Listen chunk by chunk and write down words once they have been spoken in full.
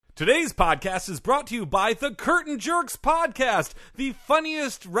Today's podcast is brought to you by the Curtain Jerks Podcast, the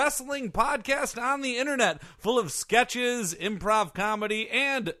funniest wrestling podcast on the internet, full of sketches, improv comedy,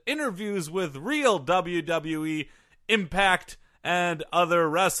 and interviews with real WWE, Impact, and other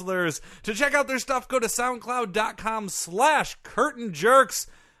wrestlers. To check out their stuff, go to soundcloud.com/curtainjerks.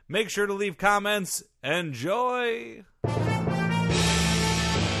 Make sure to leave comments. Enjoy!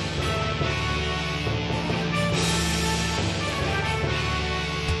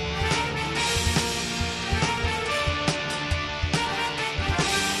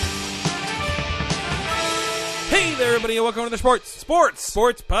 Hey there, everybody, and welcome to the Sports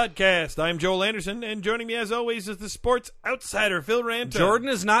Podcast. I'm Joel Anderson, and joining me, as always, is the Sports Outsider, Phil Ranta. Jordan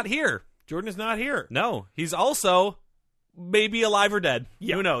is not here. Jordan is not here. No, he's also maybe alive or dead.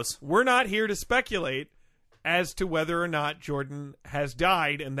 Yeah. Who knows? We're not here to speculate as to whether or not Jordan has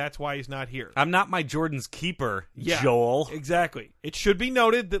died, and that's why he's not here. I'm not my Jordan's keeper, Yeah, Joel. Exactly. It should be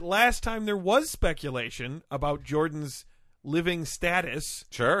noted that last time there was speculation about Jordan's living status,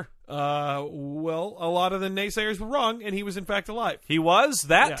 Sure. well, a lot of the naysayers were wrong, and he was in fact alive. He was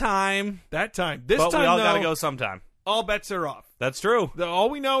that Yeah. time. That time. This But time, we all though, got to go sometime. all bets are off. That's true. All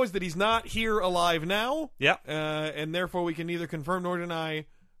we know is that he's not here alive now. Yep. And therefore we can neither confirm nor deny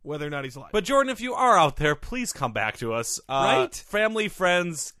whether or not he's alive. But Jordan, if you are out there, please come back to us. Right? Family,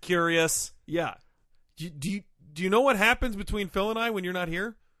 friends, curious. yeah. Do you know what happens between Phil and I when you're not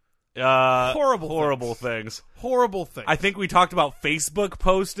here? Horrible things. Horrible things. I think we talked about Facebook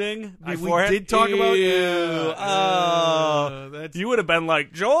posting before. We did talk about that's... You would have been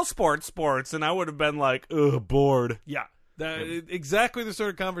like, Joel sports, and I would have been like, ugh, bored. Yeah. Exactly the sort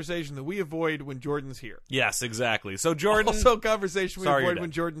of conversation that we avoid when Jordan's here. Yes, exactly. So Jordan... Also conversation we Sorry, avoid you're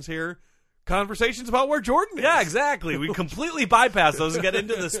when dead. Jordan's here. Conversations about where Jordan is. Yeah, exactly. We completely bypass those and get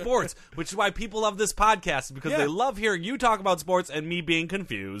into the sports, which is why people love this podcast, because they love hearing you talk about sports and me being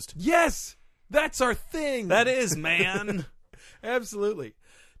confused. Yes. That's our thing. That is, man. Absolutely.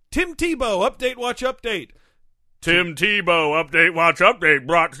 Tim Tebow, Update Watch Update. Tim Tebow, Update Watch Update,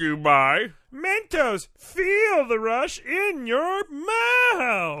 brought to you by... Mentos, feel the rush in your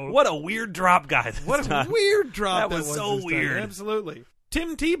mouth. What a weird drop, guy. What a weird drop That was so this time. weird. Absolutely.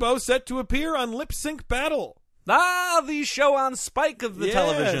 Tim Tebow set to appear on Lip Sync Battle. The show on Spike of the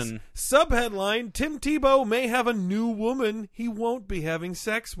television. Subheadline, Tim Tebow may have a new woman he won't be having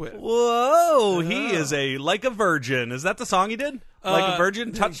sex with. Whoa, he is like a virgin. Is that the song he did? Like a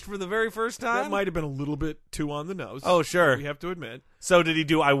virgin touched for the very first time? That might have been a little bit too on the nose. Oh, sure. We have to admit. So did he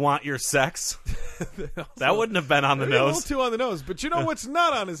do I Want Your Sex? That wouldn't have been on the Maybe a nose. little too on the nose. But you know what's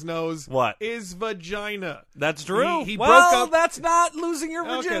not on his nose? What? Is vagina. That's true. He well, broke up. that's not losing your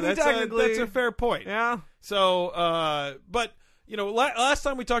virginity, technically. That's a fair point. Yeah. So, but, you know, last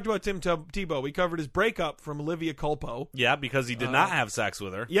time we talked about Tim Tebow, we covered his breakup from Olivia Culpo. Yeah, because he did not have sex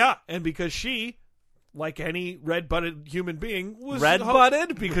with her. Yeah, and because she, like any red-butted human being, was...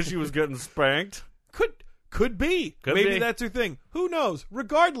 Red-butted? Because she was getting spanked? Could be. Maybe that's her thing. Who knows?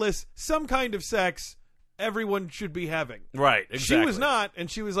 Regardless, some kind of sex everyone should be having. Right, exactly. She was not,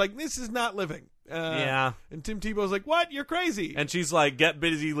 and she was like, this is not living. Yeah. And Tim Tebow's like, what? You're crazy. And she's like, get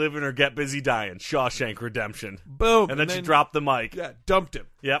busy living or get busy dying. Shawshank Redemption. Boom. And then she dropped the mic. Yeah, dumped him.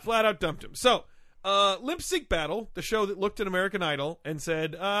 Yep. Flat out dumped him. So, Lip Sync Battle, the show that looked at American Idol and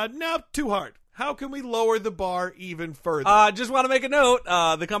said, no, too hard. How can we lower the bar even further? Just want to make a note.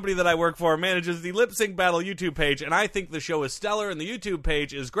 The company that I work for manages the Lip Sync Battle YouTube page, and I think the show is stellar, and the YouTube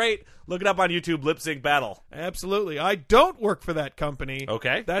page is great. Look it up on YouTube, Lip Sync Battle. Absolutely. I don't work for that company.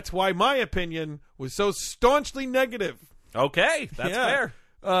 Okay. That's why my opinion was so staunchly negative. Okay, that's fair.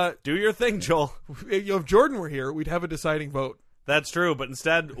 Do your thing, Joel. If Jordan were here, we'd have a deciding vote. That's true, but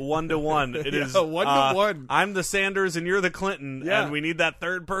instead, 1-1. It is 1-1. I'm the Sanders and you're the Clinton, and we need that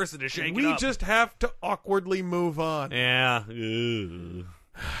third person to shake it up. We just have to awkwardly move on. Yeah.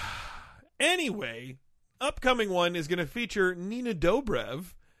 Anyway, upcoming one is going to feature Nina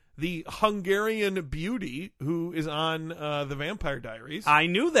Dobrev, the Hungarian beauty who is on The Vampire Diaries. I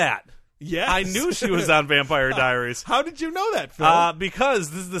knew that. Yes. I knew she was on Vampire Diaries. How did you know that, Phil? Because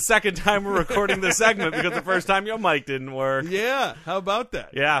this is the second time we're recording this segment because the first time your mic didn't work. Yeah, how about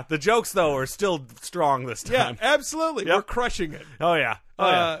that? Yeah, the jokes, though, are still strong this time. Yeah, absolutely. Yep. We're crushing it. Oh, yeah.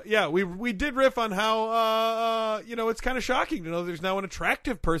 We did riff on how, it's kind of shocking to know there's now an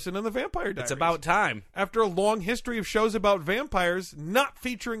attractive person on the Vampire Diaries. It's about time. After a long history of shows about vampires not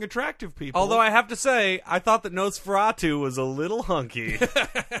featuring attractive people. Although I have to say, I thought that Nosferatu was a little hunky.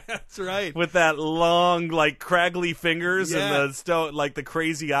 That's right. With that long, like, craggly fingers Yeah. and the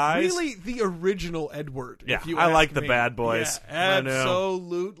crazy eyes. Really, the original Edward. Yeah, if you I ask like the me. bad boys. Yeah, I know.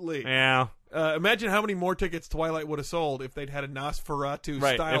 absolutely. Yeah. Imagine how many more tickets Twilight would have sold if they'd had a Nosferatu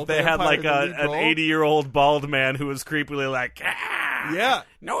Right. style. If they had like an an 80-year-old bald man who was creepily like, Yeah.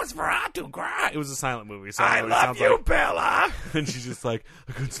 Nosferatu, cry. It was a silent movie. So I don't know what it love sounds you, like. Bella. And she's just like,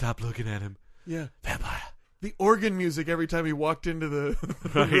 I couldn't stop looking at him. Yeah. Vampire. The organ music every time he walked into the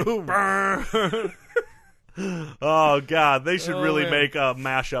room. Oh, God. They should really man. make a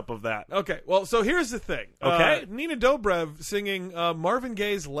mashup of that. Okay, well, so here's the thing. Okay. Nina Dobrev singing Marvin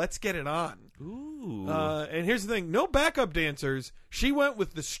Gaye's Let's Get It On. Ooh. And here's the thing. No backup dancers. She went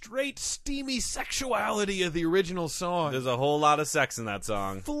with the straight, steamy sexuality of the original song. There's a whole lot of sex in that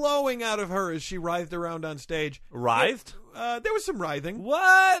song. Flowing out of her as she writhed around on stage. Writhed? There was some writhing.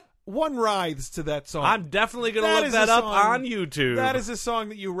 What? One writhes to that song. I'm definitely going to That look is that a up song- on YouTube. That is a song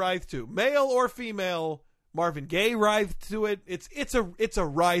that you writhe to. Male or female, Marvin Gaye writhed to it. It's a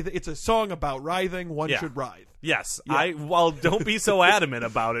writhe. It's a song about writhing. One Yeah. should writhe. Yes. Yeah. Well, don't be so adamant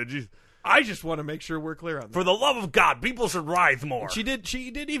about it. Jeez. I just want to make sure we're clear on that. For the love of God, people should writhe more. She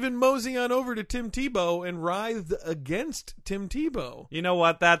did even mosey on over to Tim Tebow and writhed against Tim Tebow. You know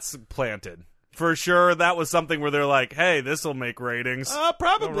what? That's planted. For sure, that was something where they're like, hey, this will make ratings.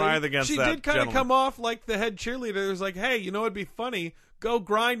 Probably. Don't writhe against she that did kind of gentleman. come off like the head cheerleader. It was like, hey, you know what'd be funny? Go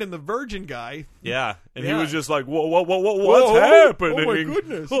grind in the Virgin guy. Yeah. And he Yeah. was just like, what's Whoa, happening? oh my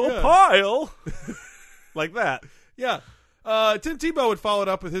goodness, Oh, yeah. pile. Like that. Yeah. Tim Tebow would follow it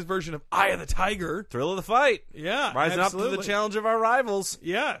up with his version of Eye of the Tiger. Thrill of the fight. Yeah. Rising absolutely. up to the challenge of our rivals.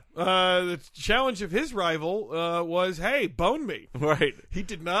 Yeah. The challenge of his rival was, hey, bone me. Right. He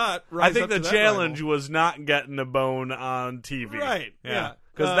did not rise I think up the to that challenge rival. was not getting a bone on TV. Right, yeah.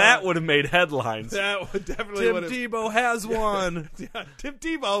 Because that would have made headlines. That would definitely Tim would have. Tebow has won. Yeah, Tim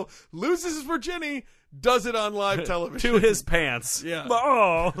Tebow loses his virginity, does it on live television. To his pants. Yeah.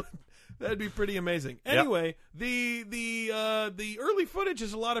 Oh. That'd be pretty amazing. Anyway, the early footage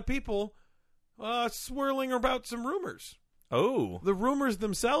is a lot of people swirling about some rumors. Oh. The rumors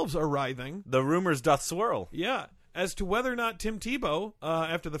themselves are writhing. The rumors doth swirl. Yeah. As to whether or not Tim Tebow,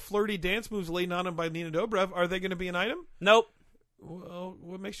 after the flirty dance moves laid on him by Nina Dobrev, are they going to be an item? Nope. Well,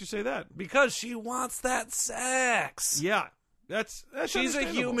 what makes you say that? Because she wants that sex. Yeah. That's She's a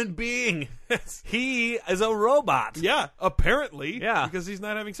understandable. human being. He is a robot. Yeah, apparently. Yeah. Because he's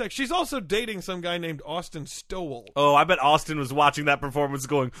not having sex. She's also dating some guy named Austin Stowell. Oh, I bet Austin was watching that performance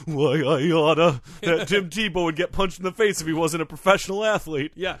going, why, I oughta. That Tim Tebow would get punched in the face if he wasn't a professional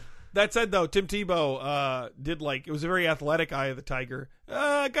athlete. Yeah. That said, though, Tim Tebow did it was a very athletic Eye of the Tiger.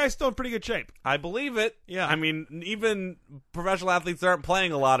 Guy's still in pretty good shape. I believe it. Yeah. I mean, even professional athletes that aren't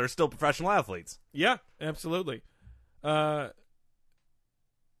playing a lot are still professional athletes. Yeah, absolutely.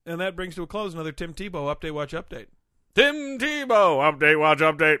 And that brings to a close another Tim Tebow Update Watch Update. Tim Tebow, Update Watch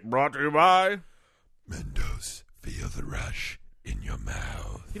Update, brought to you by... Mendos, feel the rush in your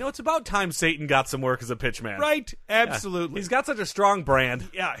mouth. You know, it's about time Satan got some work as a pitchman. Right, absolutely. He's got such a strong brand.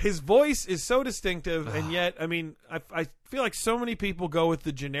 Yeah, his voice is so distinctive, and yet, I mean, I feel like so many people go with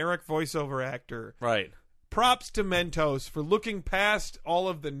the generic voiceover actor. Right. Props to Mentos for looking past all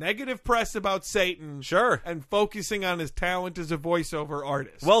of the negative press about Satan. Sure. And focusing on his talent as a voiceover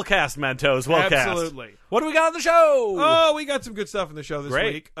artist. Well cast, Mentos. Well cast. Absolutely. What do we got on the show? Oh, we got some good stuff in the show this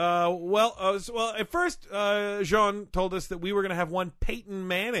Great. week. Well, at first, Jean told us that we were going to have one Peyton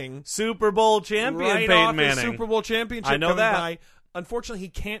Manning Super Bowl champion right Peyton off Manning. his Super Bowl championship I know coming that. by. Unfortunately, he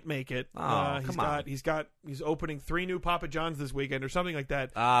can't make it. Oh, come on. He's opening 3 new Papa John's this weekend or something like that.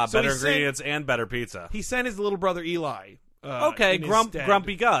 So Better he sent- ingredients and better pizza. He sent his little brother Eli. Okay, in his stead.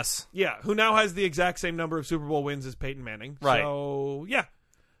 Grumpy Gus. Yeah, who now has the exact same number of Super Bowl wins as Peyton Manning. Right. So, yeah.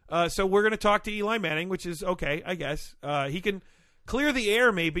 So we're going to talk to Eli Manning, which is okay, I guess. He can clear the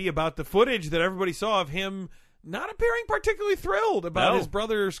air maybe about the footage that everybody saw of him not appearing particularly thrilled about No. his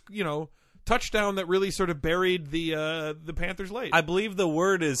brother's, touchdown that really sort of buried the Panthers late. I believe the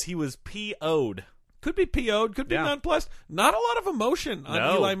word is he was PO'd. Could be PO'd, could be Yeah. nonplussed. Not a lot of emotion on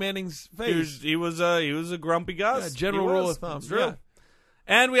No. Eli Manning's face. He was a grumpy Gus. Yeah, general He rule was. of thumb. It's true. Yeah.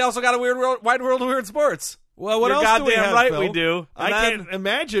 And we also got a wide world of weird sports. Well, what You're else do we goddamn have, right Phil? we do. I And can't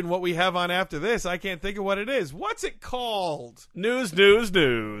imagine what we have on after this. I can't think of what it is. What's it called? News.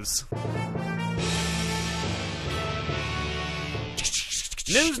 News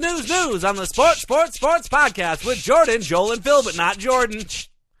on the Sports Podcast with Jordan, Joel, and Phil, but not Jordan.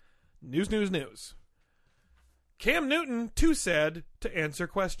 News. Cam Newton, too sad to answer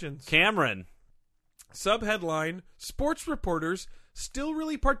questions. Cameron. Subheadline, sports reporters still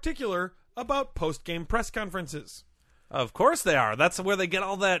really particular about post-game press conferences. Of course they are. That's where they get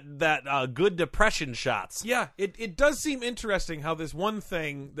all that good depression shots. Yeah, it does seem interesting how this one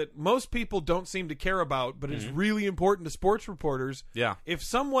thing that most people don't seem to care about, but is really important to sports reporters. Yeah. If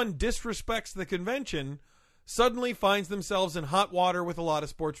someone disrespects the convention, suddenly finds themselves in hot water with a lot of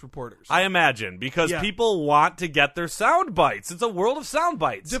sports reporters. I imagine, because people want to get their sound bites. It's a world of sound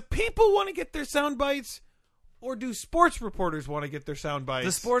bites. Do people want to get their sound bites, or do sports reporters want to get their sound bites?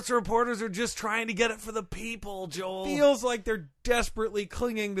 The sports reporters are just trying to get it for the people, Joel. Feels like they're desperately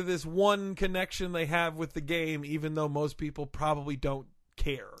clinging to this one connection they have with the game, even though most people probably don't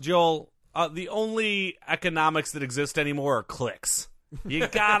care. Joel, the only economics that exist anymore are clicks. You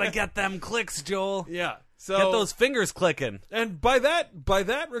gotta get them clicks, Joel. Yeah. So, get those fingers clicking. And by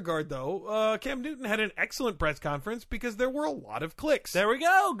that regard, though, Cam Newton had an excellent press conference because there were a lot of clicks. There we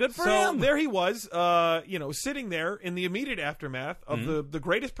go. Good for him. So there he was, sitting there in the immediate aftermath of the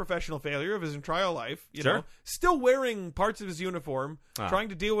greatest professional failure of his entire life. You know, still wearing parts of his uniform, trying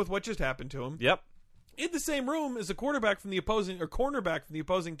to deal with what just happened to him. Yep. In the same room as a cornerback from the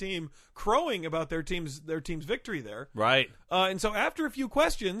opposing team, crowing about their team's victory there. Right. And so after a few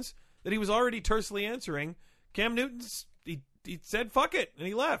questions that he was already tersely answering, Cam Newton he said fuck it and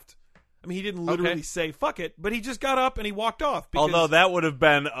he left. I mean, he didn't literally say fuck it, but he just got up and he walked off. Although that would have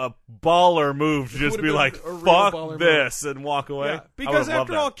been a baller move to just be like, fuck this, and walk away. Yeah, because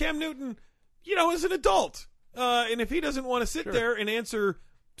after all, Cam Newton, is an adult. And if he doesn't want to sit there and answer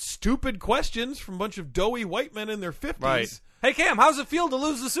stupid questions from a bunch of doughy white men in their 50s. Right. Hey, Cam, how's it feel to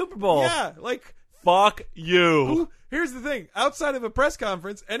lose the Super Bowl? Yeah, like... Fuck you. Here's the thing. Outside of a press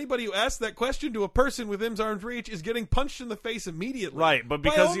conference, anybody who asks that question to a person within arm's reach is getting punched in the face immediately. Right, but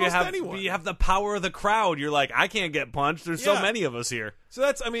because you have the power of the crowd, you're like, I can't get punched. There's so many of us here.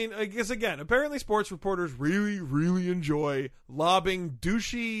 So I guess, again, apparently sports reporters really, really enjoy lobbing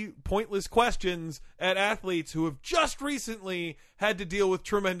douchey, pointless questions at athletes who have just recently had to deal with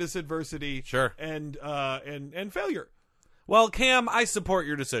tremendous adversity and failure. Well, Cam, I support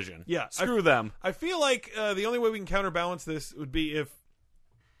your decision. Yeah. Screw them. I feel like the only way we can counterbalance this would be if,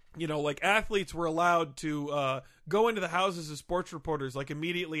 athletes were allowed to go into the houses of sports reporters,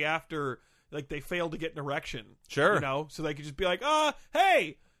 immediately after, they failed to get an erection. Sure. So they could just be like,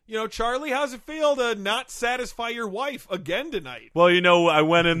 hey, Charlie, how's it feel to not satisfy your wife again tonight? Well, I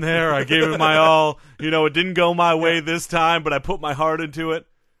went in there, I gave it my all. It didn't go my way this time, but I put my heart into it.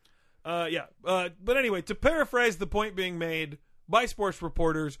 But anyway, to paraphrase the point being made by sports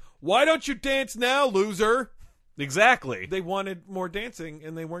reporters, why don't you dance now, loser? Exactly. They wanted more dancing,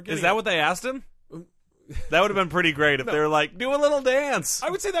 and they weren't getting Is that it. what they asked him? That would have been pretty great if they were like, do a little dance.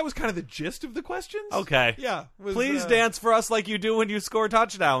 I would say that was kind of the gist of the questions. Okay. Yeah. Please dance for us like you do when you score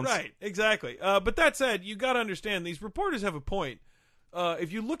touchdowns. Right, exactly. But that said, you got to understand, these reporters have a point.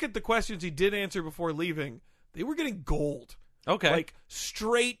 If you look at the questions he did answer before leaving, they were getting gold. Okay. Like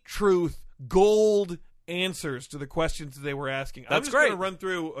straight truth, gold answers to the questions that they were asking. That's I'm just great. going to run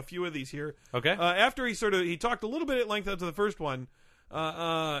through a few of these here. Okay. After he talked a little bit at length out to the first one,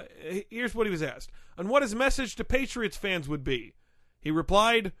 here's what he was asked. On what his message to Patriots fans would be. He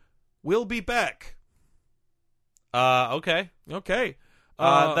replied, "We'll be back." Okay. Okay.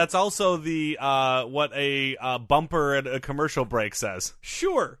 That's also the what a bumper at a commercial break says.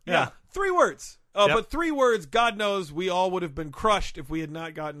 Sure. Yeah. 3 words. But 3 words, God knows, we all would have been crushed if we had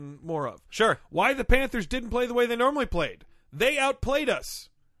not gotten more of. Sure. Why the Panthers didn't play the way they normally played. They outplayed us.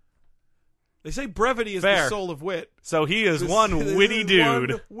 They say brevity is the soul of wit. So he is one witty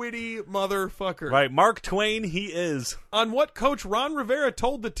dude. One witty motherfucker. Right. Mark Twain, he is. On what Coach Ron Rivera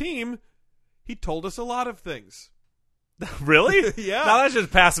told the team, he told us a lot of things. Really? Yeah. Now that's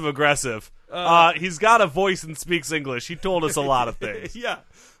just passive aggressive. He's got a voice and speaks English. He told us a lot of things. Yeah.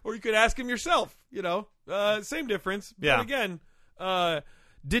 Or you could ask him yourself, same difference. Yeah. But again,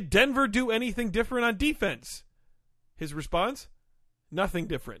 did Denver do anything different on defense? His response, nothing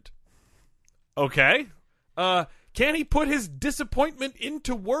different. Okay. Can he put his disappointment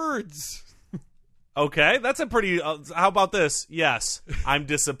into words? Okay, that's a pretty. How about this? Yes, I'm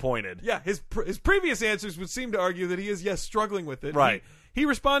disappointed. Yeah, his previous answers would seem to argue that he is struggling with it. Right. He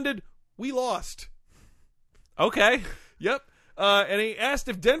responded, "We lost." Okay. Yep. And he asked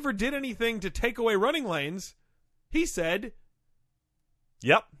if Denver did anything to take away running lanes. He said,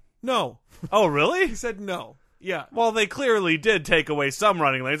 "Yep." No. Oh, really? He said no. Yeah. Well, they clearly did take away some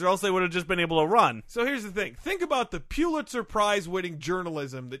running lanes, or else they would have just been able to run. So here's the thing. Think about the Pulitzer Prize-winning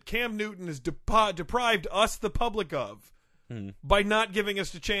journalism that Cam Newton has deprived us, the public, of by not giving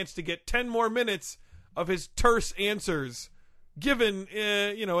us the chance to get 10 more minutes of his terse answers given,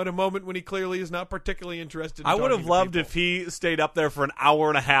 at a moment when he clearly is not particularly interested in I would have talking to loved people. if he stayed up there for an hour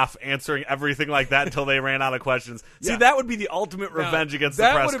and a half answering everything like that until they ran out of questions. See, Yeah. that would be the ultimate revenge against the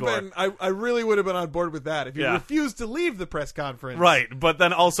that press would have corps. been. I really would have been on board with that if he Yeah. refused to leave the press conference. Right, but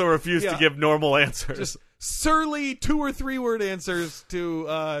then also refused Yeah. to give normal answers. Just surly 2 or 3 word answers to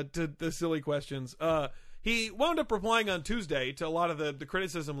the silly questions. He wound up replying on Tuesday to a lot of the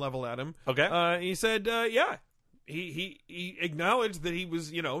criticism leveled at him. Okay. He said, he acknowledged that he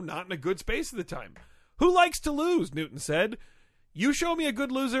was, not in a good space at the time. Who likes to lose? Newton said. You show me a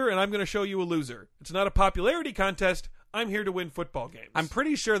good loser, and I'm going to show you a loser. It's not a popularity contest. I'm here to win football games. I'm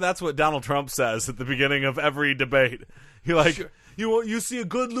pretty sure that's what Donald Trump says at the beginning of every debate. He Sure. you see a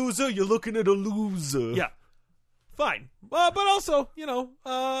good loser, you're looking at a loser. Yeah. Fine. But also,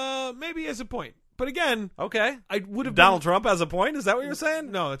 maybe as a point. But again, Okay. I would have Donald Trump has a point? Is that what you're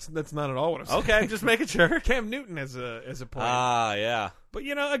saying? No, that's not at all what I'm saying. Okay, just making sure. Cam Newton as a point. Ah, yeah. But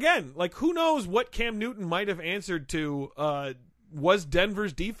again, like who knows what Cam Newton might have answered to was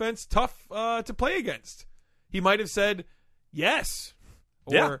Denver's defense tough to play against? He might have said yes.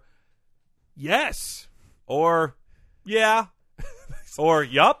 Or Yeah. yes. Or, yeah. Or,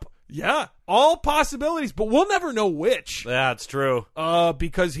 yup. Yeah. All possibilities, but we'll never know which. Yeah, it's true.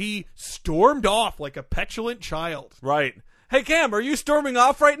 Because he stormed off like a petulant child. Right. Hey, Cam, are you storming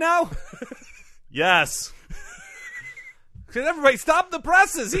off right now? Yes. Can everybody stop the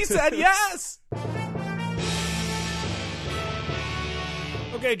presses? He said yes.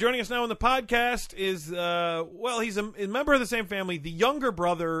 Okay, joining us now on the podcast is, he's a member of the same family, the younger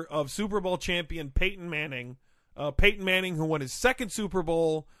brother of Super Bowl champion Peyton Manning. Peyton Manning, who won his second Super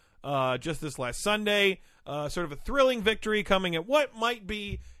Bowl just this last Sunday. Sort of a thrilling victory coming at what might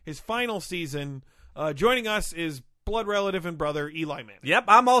be his final season. Joining us is blood relative and brother Eli Manning. Yep,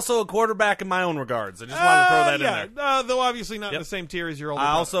 I'm also a quarterback in my own regards. I just wanted to throw that in there. Though obviously not in Yep. the same tier as your older I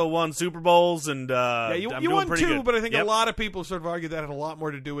brother. also won Super Bowls, and Yeah, I'm you doing won pretty two, good. but I think Yep. a lot of people sort of argue that had a lot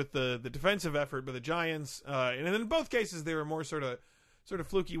more to do with the defensive effort by the Giants, and in both cases they were more sort of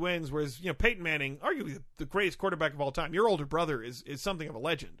fluky wins. Whereas Peyton Manning, arguably the greatest quarterback of all time, your older brother is something of a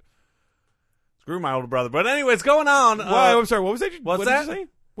legend. Screw my older brother. But anyways, going on. I'm sorry. What was that? what's what that? Did you say?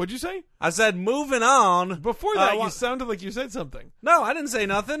 What'd you say? I said moving on. Before that, wa- you sounded like you said something. No, I didn't say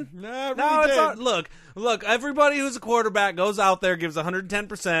nothing. No, No, it's did. not. Look. Everybody who's a quarterback goes out there, gives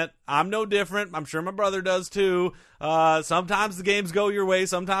 110%. I'm no different. I'm sure my brother does too. Sometimes the games go your way.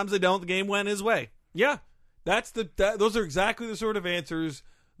 Sometimes they don't. The game went his way. Yeah, those are exactly the sort of answers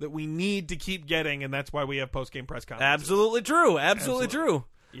that we need to keep getting, and that's why we have post-game press conferences. Absolutely true. Absolutely true.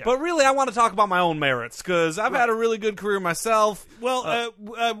 Yeah. But really, I want to talk about my own merits because I've had a really good career myself. Well,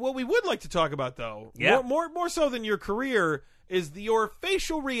 what we would like to talk about, though, Yeah. more so than your career, is your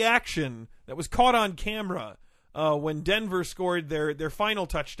facial reaction that was caught on camera when Denver scored their final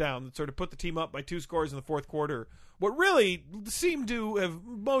touchdown that sort of put the team up by 2 scores in the fourth quarter. What really seemed to have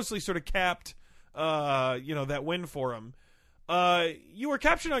mostly sort of capped, that win for them. You were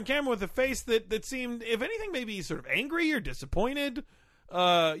captured on camera with a face that seemed, if anything, maybe sort of angry or disappointed.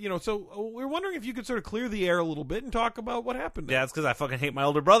 So we're wondering if you could sort of clear the air a little bit and talk about what happened. Yeah, it's because I fucking hate my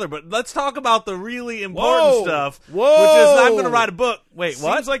older brother. But let's talk about the really important stuff. Whoa. Which is I'm going to write a book. Wait,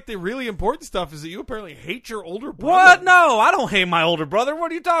 what? Seems like the really important stuff is that you apparently hate your older brother. What? No, I don't hate my older brother.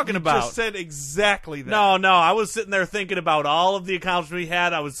 What are you talking about? Just said exactly that. No, I was sitting there thinking about all of the accomplishments we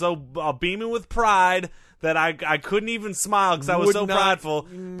had. I was so beaming with pride that I couldn't even smile because I was Would so not- prideful.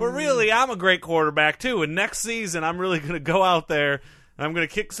 But really, I'm a great quarterback, too. And next season, I'm really going to go out there and I'm going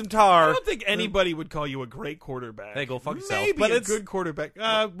to kick some tar. I don't think anybody would call you a great quarterback. Hey, go fuck yourself. Maybe But a it's- good quarterback.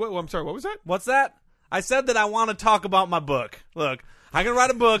 I'm sorry, what was that? What's that? I said that I want to talk about my book. Look, I'm going to write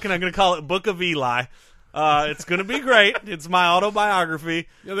a book, and I'm going to call it Book of Eli. It's going to be great. It's my autobiography.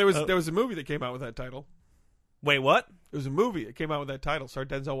 Yeah, there was a movie that came out with that title. Wait, what? There was a movie that came out with that title. Starred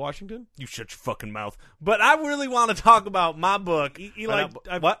Denzel Washington. You shut your fucking mouth. But I really want to talk about my book. Eli,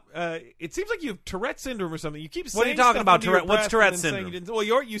 What? It seems like you have Tourette syndrome or something. You keep saying What are you talking stuff about, under your Tourette? What's breath Tourette and then saying syndrome? you didn't-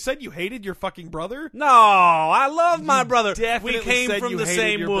 Well, you said you hated your fucking brother. No, I love my brother. definitely We came said from you the hated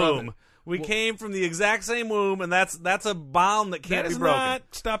same your womb. brother. We came from the exact same womb, and that's a bond that can't That be has broken. not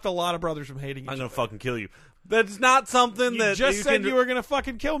stopped a lot of brothers from hating each I'm other. gonna fucking kill you. That's not something You that just you said can. you were going to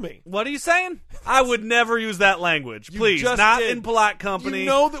fucking kill me. What are you saying? I would never use that language. You Please, just not did. in polite company. You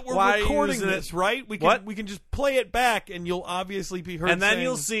know that we're Why are you recording using this, it? right? We What? can just play it back, and you'll obviously be heard. And then saying,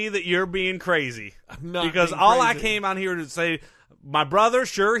 you'll see that you're being crazy. I'm not because being all I crazy. came on here to say, my brother,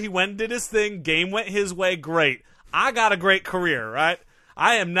 sure, he went and did his thing. Game went his way. Great. I got a great career, right?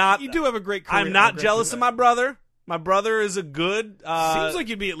 I am not. You do have a great career. I'm not I'll grant jealous you of that. my brother. My brother is a good. Seems like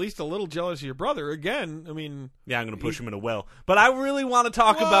you'd be at least a little jealous of your brother. Again, I mean, yeah, I'm going to push him in a well. But I really want to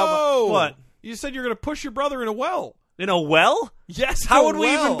talk about Whoa! what You said you're going to push your brother in a well. in a well. Yes. How a would we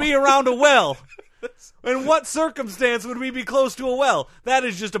well. even be around a well? In what circumstance would we be close to a well? That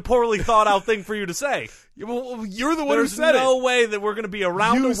is just a poorly thought out thing for you to say. Well, you're the one There's who said no it. way that we're going to be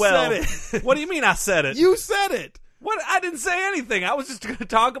around You a well. said it. What do you mean I said it? You said it. What? I didn't say anything. I was just going to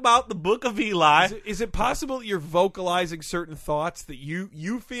talk about the Book of Eli. Is it possible that you're vocalizing certain thoughts that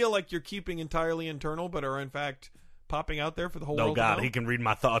you feel like you're keeping entirely internal, but are in fact popping out there for the whole Oh world to God, know? he can read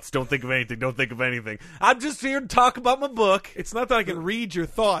my thoughts. Don't think of anything. Don't think of anything. I'm just here to talk about my book. It's not that I can read your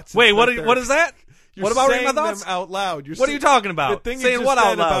thoughts. Wait, It's what? that What is that? You're What about reading saying my thoughts? them out loud. What are you talking about? The thing Saying you just what out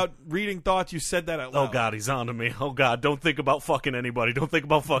said loud? about reading thoughts, you said that out loud. Oh God, he's on to me. Oh God, don't think about fucking anybody. Don't think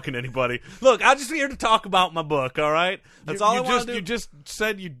about fucking anybody. Look, I'm just here to talk about my book. All right, that's all I want to do. You just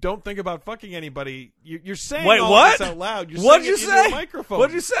said you don't think about fucking anybody. You're saying Wait, all what? this out loud. You're What'd saying you it into say? a microphone.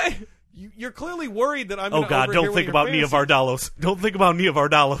 What'd you say? You're clearly worried that I'm. Oh gonna God, overhear don't one think of your about Nia fantasies. Vardalos. Don't think about Nia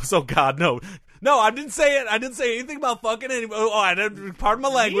Vardalos. Oh God, no. No, I didn't say it. I didn't say anything about fucking anybody. Oh, I didn't. Pardon my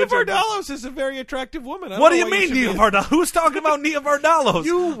Nia language. Vardalos is a very attractive woman. I What don't do know you why mean, should Nia be- Vardalos? Who's talking about Nia Vardalos?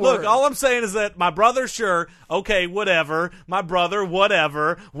 You were. Look, all I'm saying is that my brother, sure, okay, whatever. My brother,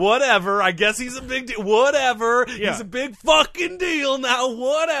 whatever. I guess he's a big deal. Whatever. Yeah. He's a big fucking deal now.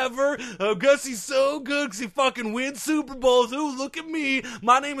 Whatever. I guess he's so good because he fucking wins Super Bowls. Ooh, look at me.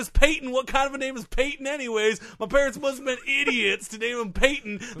 My name is Peyton. What kind of a name is Peyton anyways? My parents must have been idiots to name him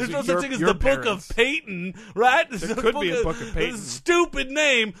Peyton. There's no are such thing as your the Book parents. of Peyton, right? There could be a Book of Peyton. Stupid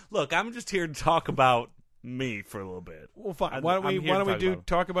name. Look, I'm just here to talk about me for a little bit. Well, fine. I'm Why don't we here to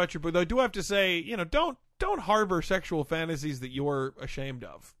talk about your book? Though I do have to say, don't harbor sexual fantasies that you're ashamed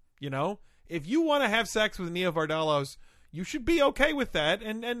of. If you want to have sex with Nia Vardalos, you should be okay with that.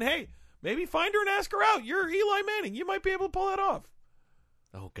 And hey, maybe find her and ask her out. You're Eli Manning. You might be able to pull that off.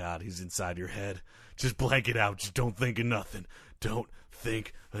 Oh God, he's inside your head. Just blank it out. Just don't think of nothing. Don't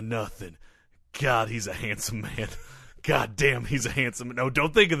think of nothing. God, he's a handsome man. God damn, he's a handsome man. No,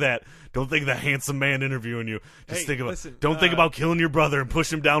 don't think of that. Don't think of that handsome man interviewing you. Just Hey, think about listen, don't think about killing your brother and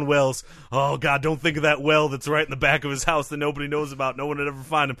push him down wells. Oh God, don't think of that well that's right in the back of his house that nobody knows about. No one would ever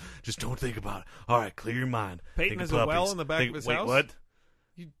find him. Just don't think about it. All right, clear your mind. Peyton Think of has a well puppies. in the back of his wait, house? What?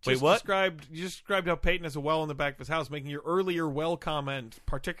 You Wait, just what? described how Peyton has a well in the back of his house, making your earlier well comment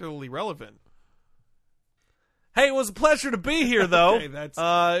particularly relevant. Hey, it was a pleasure to be here, though. Okay,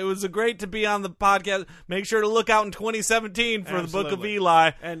 that's- it was great to be on the podcast. Make sure to look out in 2017 for the Book of Absolutely.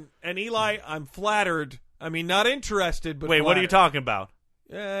 Eli. And Eli, I'm flattered. I mean, not interested, but Wait, what are you flattered. talking about?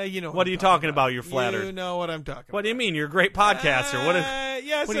 You know What I'm are you talking talking about? You're flattered. You know what I'm talking about. What do you mean? You're a great podcaster. What?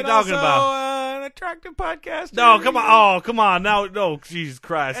 Yes, what are you and talking also, about? An attractive podcaster. No, come on. Oh, come on. Now, no, Jesus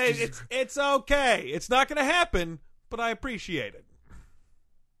Christ. Hey, Jesus. it's okay. It's not going to happen, but I appreciate it.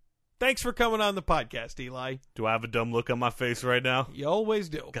 Thanks for coming on the podcast, Eli. Do I have a dumb look on my face right now? You always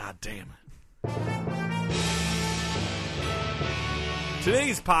do. God damn it.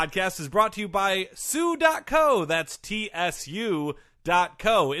 Today's podcast is brought to you by Sue.co. That's TSU.co.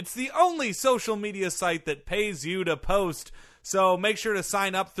 It's the only social media site that pays you to post. So make sure to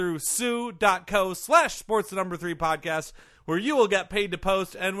sign up through Sue.co/sports3 podcast, where you will get paid to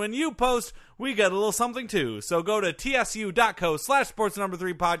post. And when you post, we get a little something too. So go to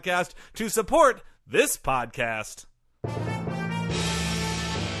TSU.co/sports3 podcast to support this podcast.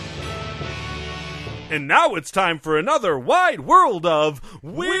 And now it's time for another wide world of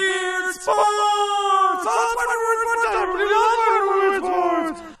Weird Sports!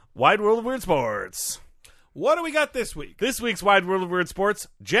 Wide World of Weird Sports. What do we got this week? This week's Wide World of Weird Sports,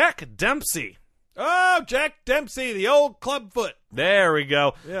 Jack Dempsey. Oh, Jack Dempsey, the old clubfoot. There we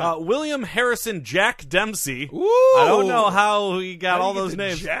go. Yeah. William Harrison Jack Dempsey. Ooh. I don't know how he got How all do you those get the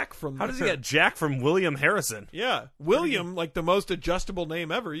names. Jack from How does he there? get Jack from William Harrison? Yeah, William, like the most adjustable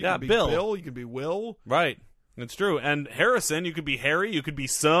name ever. You Yeah, can be Bill. You can be Will. Right. It's true. And Harrison, you could be Harry, you could be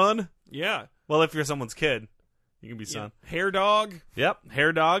Son. Yeah. Well, if you're someone's kid, you can be Son. Hair dog. Yep,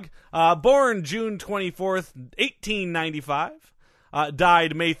 Hair Dog. Born June 24th, 1895.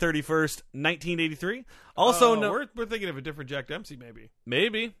 Died May 31st, 1983. Also, we're thinking of a different Jack Dempsey, maybe.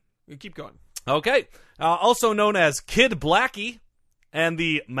 maybe. You keep going. Okay. Also known as Kid Blackie and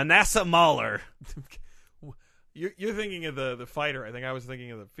the Manasseh Mauler. You're thinking of the fighter. I think I was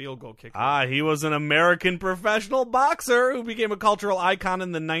thinking of the field goal kicker. He was an American professional boxer who became a cultural icon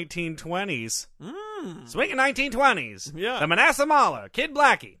in the 1920s. Speaking of 1920s, Yeah. the Manasseh Mauler, Kid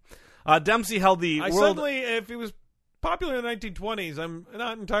Blackie. Dempsey held the world... Suddenly, if he was popular in the 1920s, I'm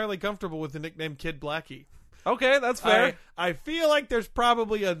not entirely comfortable with the nickname Kid Blackie. Okay, that's fair. I feel like there's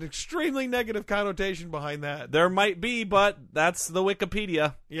probably an extremely negative connotation behind that. There might be, but that's the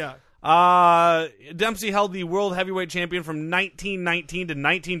Wikipedia. Yeah. Dempsey held the world heavyweight champion from 1919 to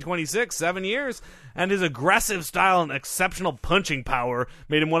 1926, 7 years, and his aggressive style and exceptional punching power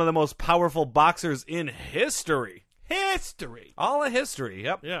made him one of the most powerful boxers in history. All a history,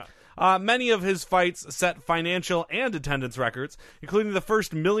 yep. Yeah. Many of his fights set financial and attendance records, including the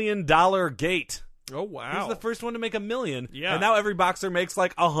first $1 million gate. Oh, wow. He was the first one to make $1 million. Yeah. And now every boxer makes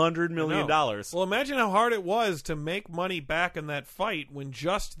like $100 million. Well, imagine how hard it was to make money back in that fight when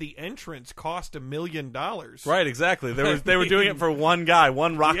just the entrance cost $1 million. Right, exactly. They were doing it for one guy,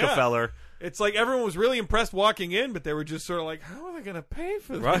 one Rockefeller. Yeah. It's like everyone was really impressed walking in, but they were just sort of like, how are they going to pay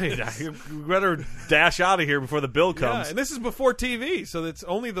for this? Right. You better dash out of here before the bill comes. Yeah, and this is before TV, so it's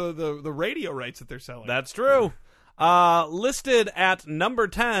only the radio rights that they're selling. That's true. Listed at number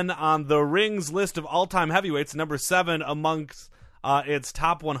 10 on the Ring's list of all-time heavyweights, number 7 amongst its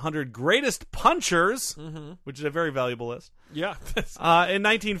top 100 greatest punchers, which is a very valuable list. Yeah. In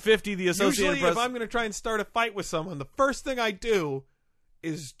 1950, the Associated Usually, Press... if I'm going to try and start a fight with someone, the first thing I do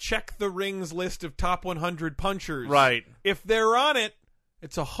is check the Ring's list of top 100 punchers. Right. If they're on it,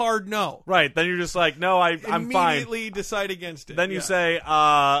 it's a hard no. Right. Then you're just like, no, I'm fine. Immediately decide against it. Then you say,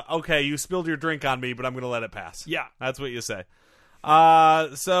 okay, you spilled your drink on me, but I'm going to let it pass. Yeah. That's what you say.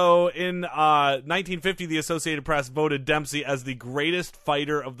 So in 1950, the Associated Press voted Dempsey as the greatest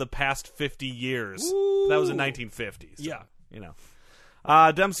fighter of the past 50 years. Ooh. That was in 1950. So, Yeah. You know.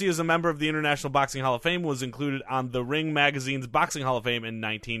 Dempsey is a member of the International Boxing Hall of Fame, was included on the Ring Magazine's Boxing Hall of Fame in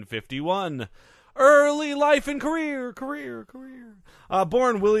 1951. Early life and career.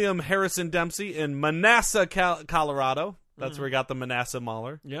 Born William Harrison Dempsey in Manassas, Colorado. That's where he got the Manassas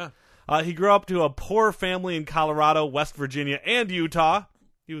Mauler. Yeah. He grew up to a poor family in Colorado, West Virginia, and Utah.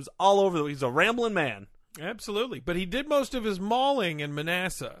 He was all over. He's a rambling man. Absolutely. But he did most of his mauling in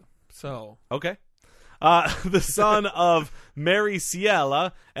Manassas. So. Okay. The son of Mary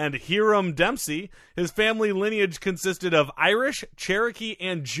Ciela and Hiram Dempsey, his family lineage consisted of Irish, Cherokee,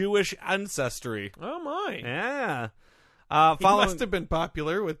 and Jewish ancestry. Oh, my. Yeah. He must have been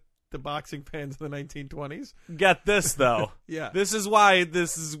popular with the boxing fans in the 1920s. Get this, though. Yeah. This is why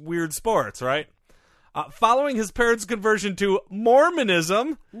this is weird sports, right? Following his parents' conversion to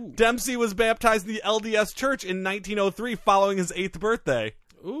Mormonism, Dempsey was baptized in the LDS Church in 1903 following his 8th birthday.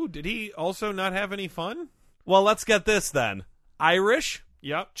 Ooh, did he also not have any fun? Well, let's get this then. Irish,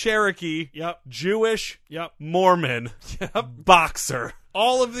 Yep. Cherokee, Yep. Jewish, Yep. Mormon, Yep. boxer.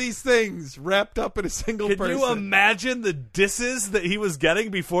 All of these things wrapped up in a single Can person. you imagine the disses that he was getting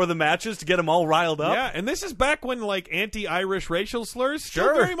before the matches to get him all riled up? Yeah, and this is back when like anti-Irish racial slurs still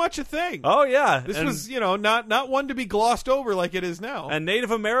Sure. very much a thing. Oh, yeah. This And- was, not one to be glossed over like it is now. And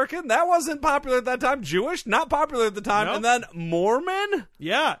Native American, that wasn't popular at that time. Jewish, not popular at the time. No. And then Mormon?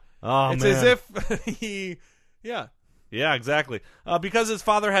 yeah. Oh, it's man. as if he Yeah, exactly. Because his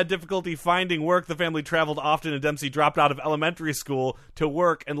father had difficulty finding work, the family traveled often, and Dempsey dropped out of elementary school to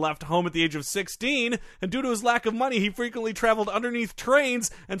work and left home at the age of 16. And due to his lack of money, he frequently traveled underneath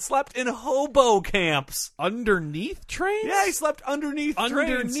trains and slept in hobo camps. underneath trains? Yeah, he slept underneath trains.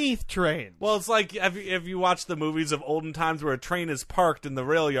 underneath trains. Well, it's like if you watch the movies of olden times where a train is parked in the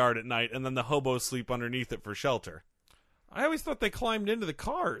rail yard at night and then the hobos sleep underneath it for shelter. I always thought they climbed into the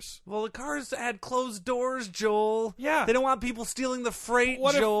cars. Well, the cars had closed doors, Joel. Yeah. They don't want people stealing the freight,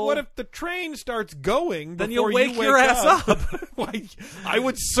 What Joel. if the train starts going? Then before you'll wake you your ass up. Why, I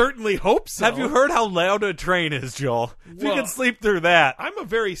would certainly hope so. Have you heard how loud a train is, Joel? If you Well, can sleep through that, I'm a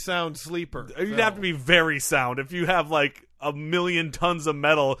very sound sleeper. you'd so. have to be very sound. If you have like 1,000,000 tons of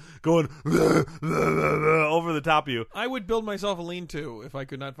metal going over the top of you. I would build myself a lean-to if I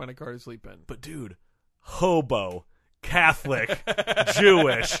could not find a car to sleep in. But dude, hobo, Catholic,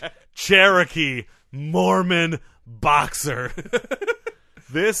 Jewish, Cherokee, Mormon, boxer.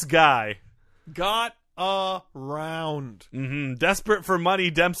 This guy. Got around. Desperate for money,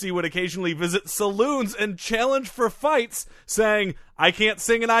 Dempsey would occasionally visit saloons and challenge for fights, saying, I can't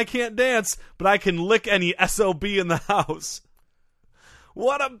sing and I can't dance, but I can lick any SOB in the house.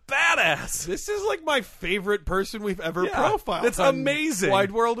 What a badass. This is like my favorite person we've ever Yeah, profiled. it's on amazing.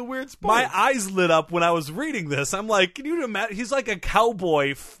 Wide World of Weird Sports. My eyes lit up when I was reading this. I'm like, can you imagine? He's like a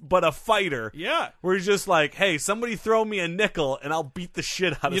cowboy, but a fighter. Yeah. Where he's just like, hey, somebody throw me a nickel and I'll beat the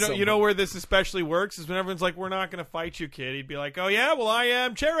shit out of someone. You know where this especially works is when everyone's like, we're not going to fight you, kid. He'd be like, oh, yeah, well, I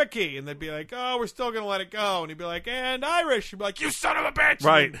am Cherokee. And they'd be like, oh, we're still going to let it go. And he'd be like, and Irish. He'd be like, you son of a bitch.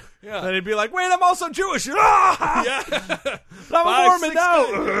 Right. Yeah. And he'd be like, wait, I'm also Jewish. Ah! Yeah. I'm a Mormon 5, 6,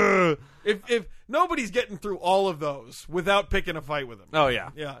 now. If Nobody's getting through all of those without picking a fight with him. Oh,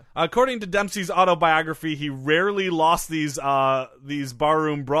 yeah. Yeah. According to Dempsey's autobiography, he rarely lost these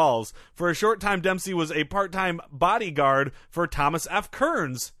barroom brawls. For a short time, Dempsey was a part-time bodyguard for Thomas F.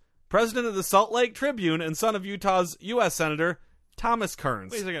 Kearns, president of the Salt Lake Tribune and son of Utah's U.S. Senator Thomas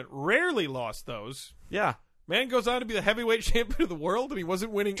Kearns. Wait a second. Rarely lost those. Yeah. Man goes on to be the heavyweight champion of the world, and he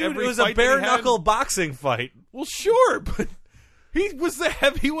wasn't winning Dude, every it was fight a bare-knuckle that boxing fight. he had. Well, sure, but he was the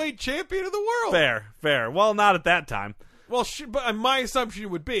heavyweight champion of the world. Fair. Well, not at that time. Well, but my assumption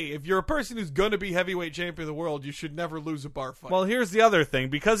would be, if you're a person who's going to be heavyweight champion of the world, you should never lose a bar fight. Well, here's the other thing.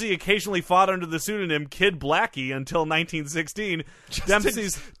 Because he occasionally fought under the pseudonym Kid Blackie until 1916,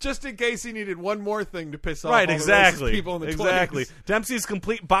 just in case he needed one more thing to piss off right, all exactly, the racist people in the exactly. 20s. Dempsey's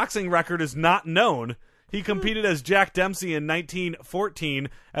complete boxing record is not known. He competed as Jack Dempsey in 1914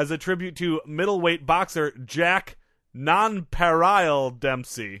 as a tribute to middleweight boxer Jack Nonpareil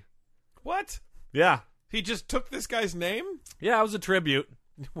Dempsey. What? Yeah. He just took this guy's name? Yeah, it was a tribute.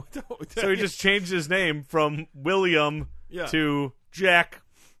 So he just changed his name from William to Jack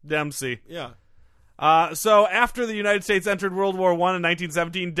Dempsey. Yeah. So after the United States entered World War I in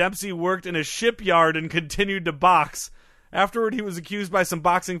 1917, Dempsey worked in a shipyard and continued to box. Afterward, he was accused by some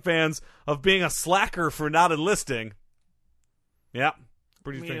boxing fans of being a slacker for not enlisting. Yep.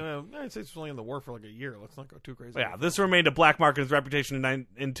 The United States was only in the war for like a year. Let's not go too crazy. Yeah, this remained a black mark in his reputation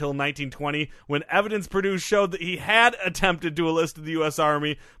until 1920, when evidence produced showed that he had attempted to enlist in the U.S.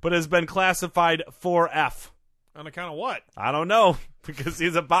 Army, but has been classified 4F. On account of what? I don't know, because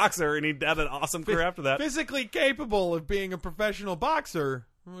he's a boxer and he had an awesome career after that. Physically capable of being a professional boxer,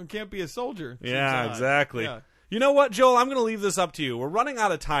 can't be a soldier. Yeah, exactly. Yeah. You know what, Joel? I'm going to leave this up to you. We're running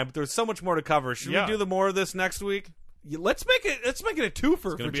out of time, but there's so much more to cover. Should we do the more of this next week? Yeah, let's make it a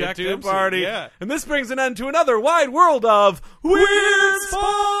twofer for Jack Dempsey. Dempsey. Yeah. And this brings an end to another wide world of Weird Sports!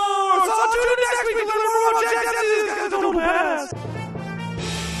 I'll tune in next week to learn more about Jack Dempsey's total past.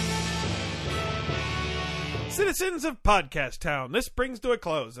 Citizens of Podcast Town, this brings to a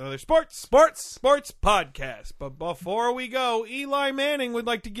close another sports podcast. But before we go, Eli Manning would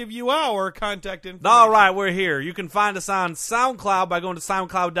like to give you our contact information. All right, we're here. You can find us on SoundCloud by going to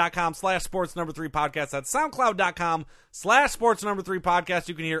soundcloud.com/sports3podcast. That's soundcloud.com/sports3podcast.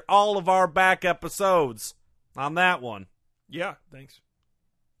 You can hear all of our back episodes on that one. Yeah, thanks.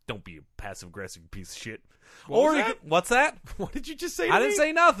 Don't be a passive-aggressive piece of shit. What's that? What did you just say to I didn't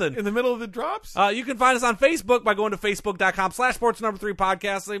say nothing. In the middle of the drops? You can find us on Facebook by going to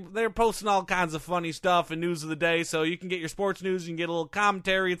facebook.com/sports3podcast. They're posting all kinds of funny stuff and news of the day, so you can get your sports news, you can get a little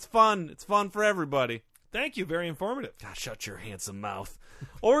commentary. It's fun. It's fun for everybody. Thank you. Very informative. God, shut your handsome mouth.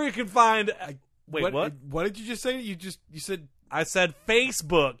 Or you can find... Wait, what? What did you just say? You said... I said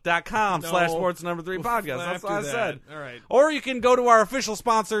facebook.com/sports3podcast. That's what I said. All right. Or you can go to our official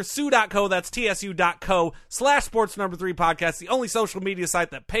sponsor, Sue.co. That's tsu.co/sports3podcast. The only social media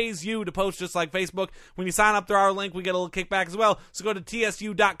site that pays you to post just like Facebook. When you sign up through our link, we get a little kickback as well. So go to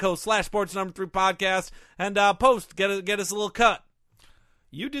tsu.co/sports3podcast and post. Get us a little cut.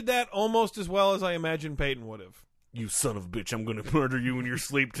 You did that almost as well as I imagined Peyton would have. You son of a bitch. I'm going to murder you in your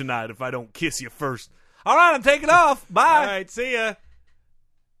sleep tonight if I don't kiss you first. All right, I'm taking off. Bye. All right, see ya.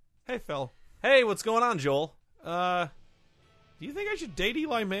 Hey, Phil. Hey, what's going on, Joel? Do you think I should date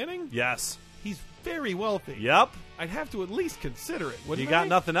Eli Manning? Yes. He's very wealthy. Yep. I'd have to at least consider it, wouldn't You got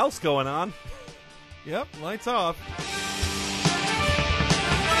nothing else going on. Yep, lights off.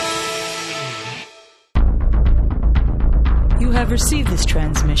 You have received this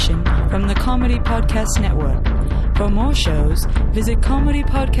transmission from the Comedy Podcast Network. For more shows, visit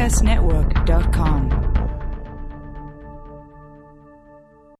comedypodcastnetwork.com.